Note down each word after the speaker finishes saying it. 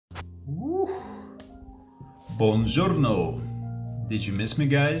Buongiorno! Did you miss me,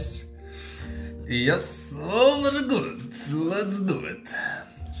 guys? Yes, oh, very good. Let's do it.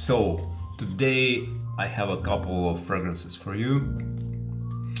 So, today I have a couple of fragrances for you.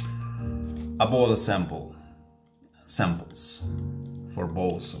 I bought samples for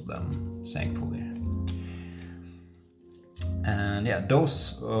both of them, thankfully. And yeah,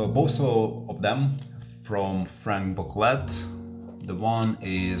 those both of them from Franck Boclet. The one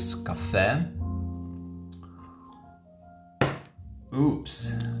is Café.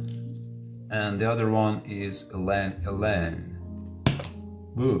 Oops. And the other one is Ylang.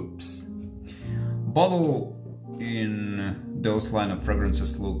 Oops. Bottle in those line of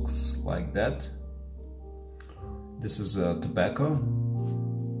fragrances looks like that. This is a tobacco.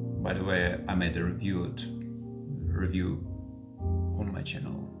 By the way, I made a review on my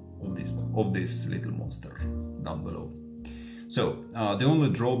channel of this little monster down below. So the only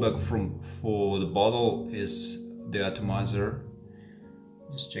drawback for the bottle is the atomizer.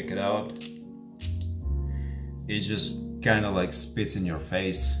 Just check it out. It just kind of like spits in your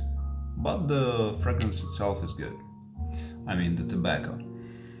face, but the fragrance itself is good. I mean the tobacco.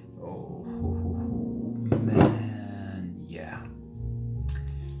 Oh man, yeah.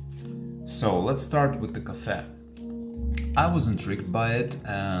 So let's start with the Café. I was intrigued by it,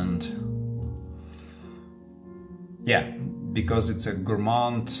 and yeah, because it's a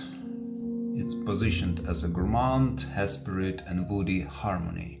gourmand. It's positioned as a gourmand, has spirit and woody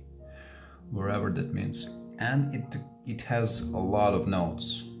harmony, wherever that means. And it has a lot of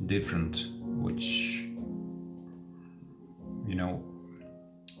notes, different, which, you know,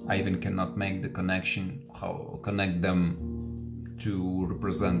 I even cannot make the connection, how connect them to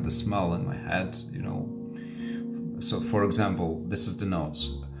represent the smell in my head, you know. So for example, this is the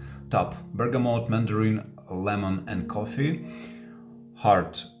notes. Top, bergamot, mandarin, lemon and coffee.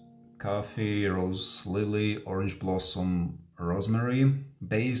 Heart, coffee, rose lily, orange blossom, rosemary.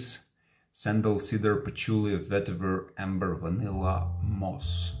 Base, sandal, cedar, patchouli, vetiver, amber, vanilla,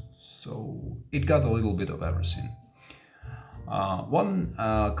 moss. So it got a little bit of everything. One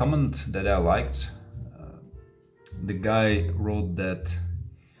comment that I liked, the guy wrote that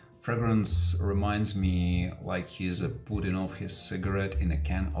fragrance reminds me like he's putting off his cigarette in a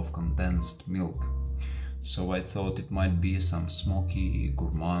can of condensed milk. So I thought it might be some smoky,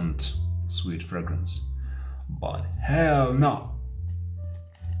 gourmand, sweet fragrance. But hell no!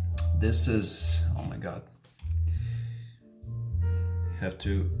 This is... oh my god. Have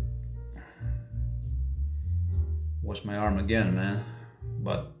to wash my arm again, man.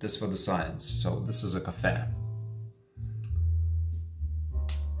 But this for the science. So this is a Café.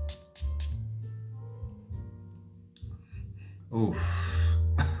 Oof.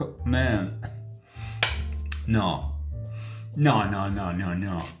 Man. No.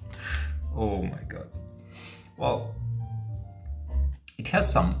 Oh my god. Well, it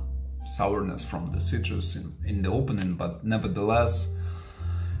has some sourness from the citrus in the opening, but nevertheless,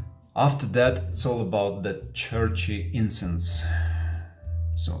 after that, it's all about that churchy incense.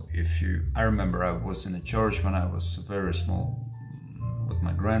 So I remember I was in a church when I was very small with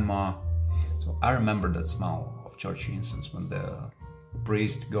my grandma. So I remember that smell of churchy incense when the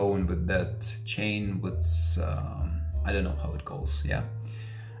priest going with that chain with I don't know how it goes, yeah,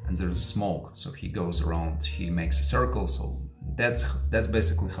 and there's a smoke, so he goes around, he makes a circle, so that's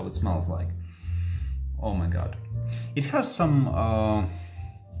basically how it smells like. Oh my god. It has some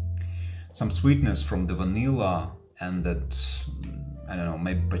sweetness from the vanilla, and that, I don't know,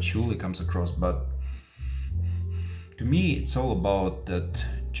 maybe patchouli comes across, but to me it's all about that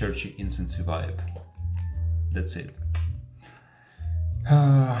churchy incensey vibe. That's it.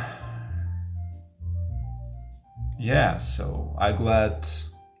 Yeah, so I'm glad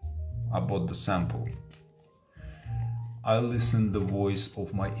I bought the sample. I listened the voice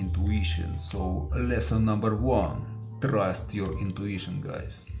of my intuition. So lesson number 1, trust your intuition,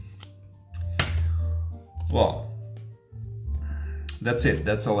 guys. Well, that's it.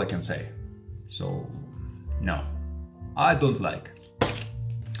 That's all I can say. So no, I don't like.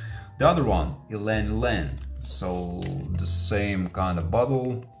 The other one, Ylang. So the same kind of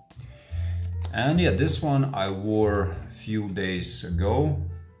bottle. And yeah, this one I wore a few days ago.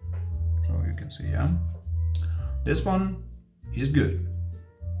 So you can see, yeah. This one is good.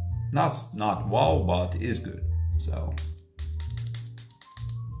 Not wow, but is good. So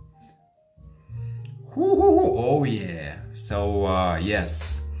oh yeah. So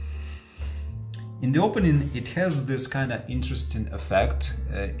yes. In the opening, it has this kind of interesting effect.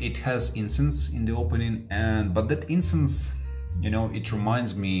 It has incense in the opening, but that incense, you know, it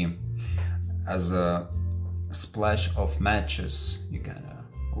reminds me as a splash of matches. You kind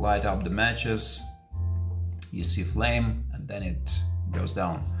of light up the matches you see flame, and then it goes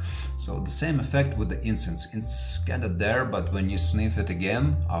down. So the same effect with the incense. It's kind of there, but when you sniff it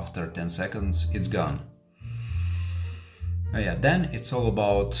again, after 10 seconds, it's gone. Yeah, then it's all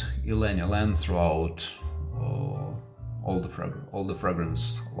about ylang throughout all the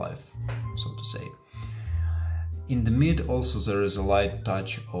fragrance life, so to say. In the mid also there is a light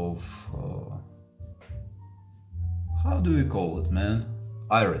touch of how do we call it, man?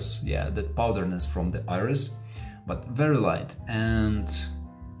 Iris, yeah, that powderness from the iris, but very light. And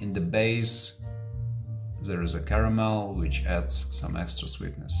in the base there is a caramel which adds some extra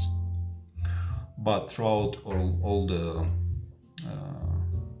sweetness. But throughout all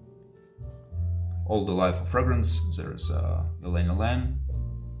the life of fragrance there is ylang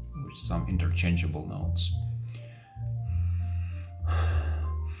with some interchangeable notes.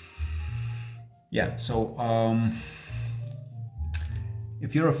 Yeah, so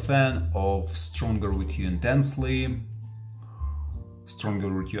if you're a fan of Stronger With You Intensely,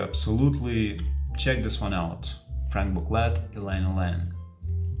 Stronger With You Absolutely, check this one out. Franck Boclet, Ylang.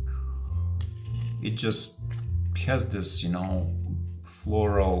 It just has this, you know,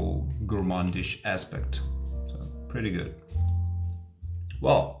 floral, gourmandish aspect. So, pretty good.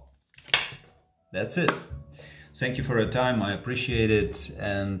 Well, that's it. Thank you for your time, I appreciate it,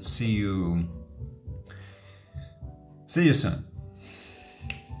 and see you soon.